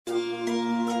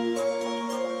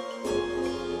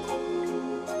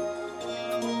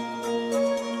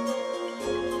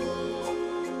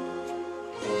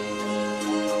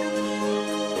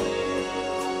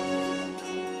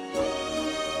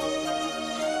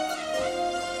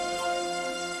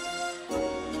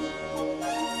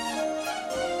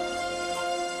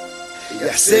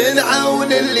يا حسين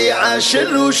عون اللي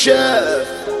عاشر وشاف،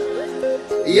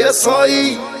 يا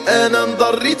صاي انا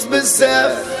انضريت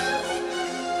بزاف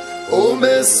ومن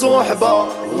الصحبة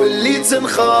واللي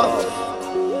تنخاف،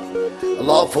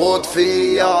 لا فوت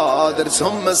فيا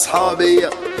درتهم اصحابي،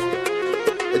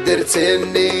 درت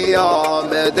النية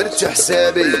ما درت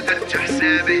حسابي.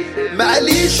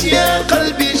 معليش يا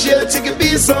قلبي جاتك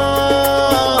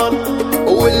بيصار،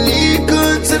 واللي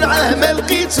كنت معاه ما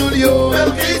لقيتو اليوم.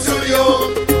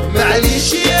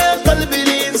 معليش يا قلبي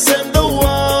الانسان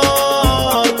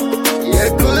دوار، يا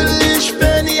كل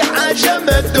شفاني حاجة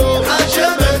ما تدوم.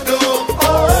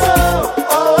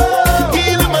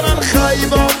 كي المرة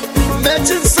الخايبة ما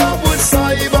تنصاب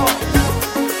والصايبة،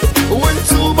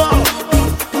 وانتوما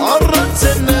عرضت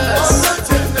الناس،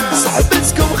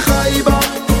 صحبتكم خايبة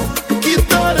كي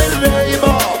الدار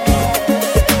الرايبة.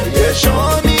 يا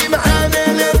شامي معانا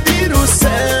لا ديرو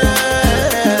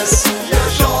الساس، يا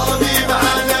شامي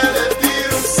معانا لا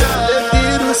ديرو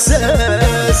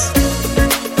الساس.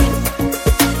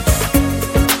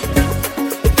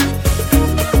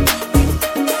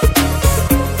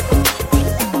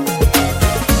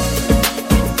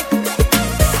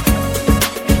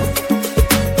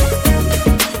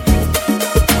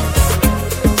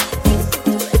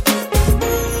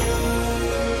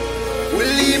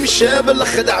 مشى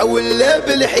بالخدع ولا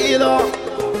بالحيلة،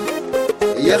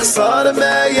 يا خسار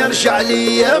ما يرجع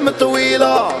ليام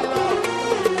طويلة.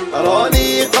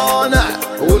 راني قانع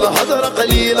والهضرة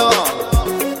قليلة،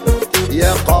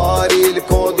 يا قاري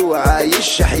الكود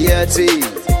وعايش حياتي،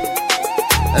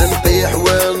 نطيح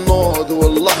ونوض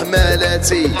والله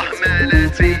مالاتي.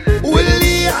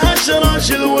 واللي عاش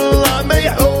راجل والله ما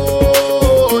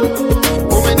يحول،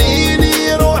 ومنين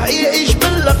يروح يعيش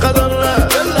بالقدر،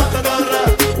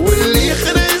 واللي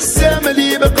خرج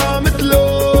زملي بقى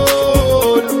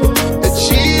متلول،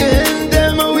 تجيه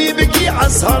ندم ويبكي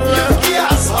عسهر.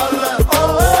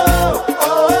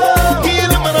 كي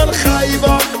المرة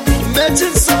الخايبة ما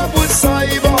تنصاب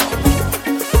والصايبة،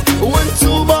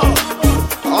 وانتوما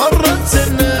عرضت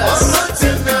الناس،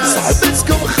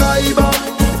 صحبتكم خايبة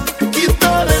كي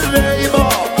الدار الرايبة.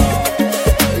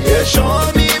 يا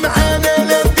شامي معانا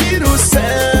لا ديرو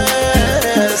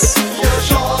الساس، يا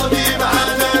شامي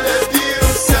معانا لا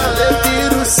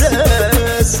ديرو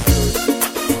الساس.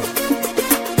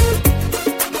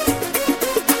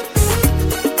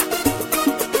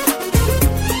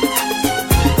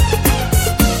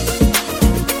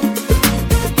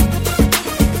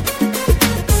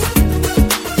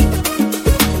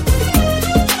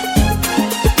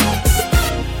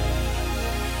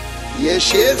 يا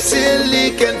شفتي اللي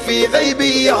كان في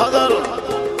غيبي يهضر،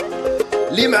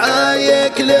 اللي معايا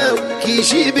كلاو كي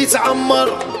يجي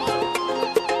بيتعمر،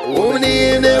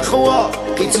 ومنين اخوة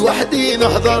لقيت وحدي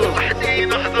نهضر.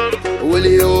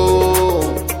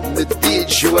 واليوم مديت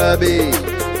جوابي،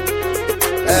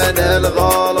 انا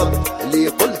الغلط اللي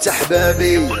قلت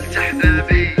احبابي،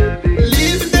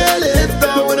 اللي بدا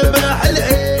الهبة ورباح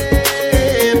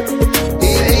العين،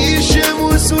 يعيش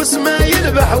موسوس ما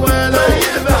يربح والو.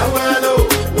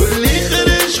 واللي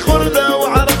خرج خردة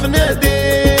وعرفنا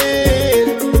دين،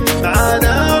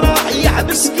 معانا راح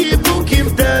يحبس كيفو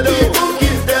كيف دالو.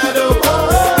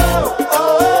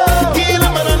 كي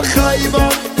المرة الخايبة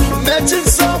ما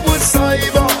تنصاب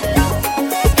والصايبة،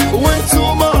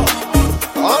 وانتوما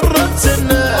عرضت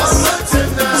الناس،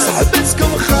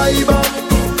 صحبتكم خايبة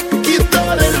كي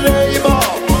الدار الرايبة.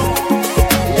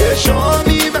 يا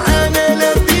شامي معانا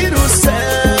لا ديرو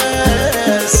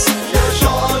الساس، يا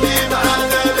شامي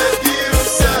معانا لا ديرو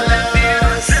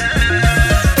الساس.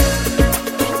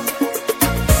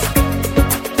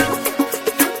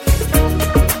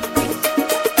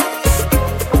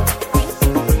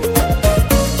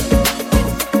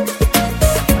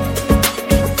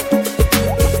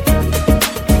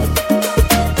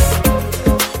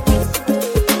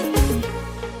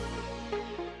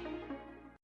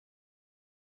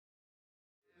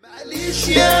 معليش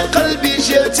يا قلبي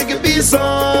جاتك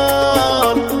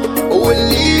بيصار،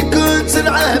 واللي كنت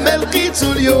معاه ما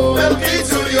لقيتو اليوم.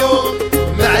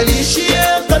 معليش يا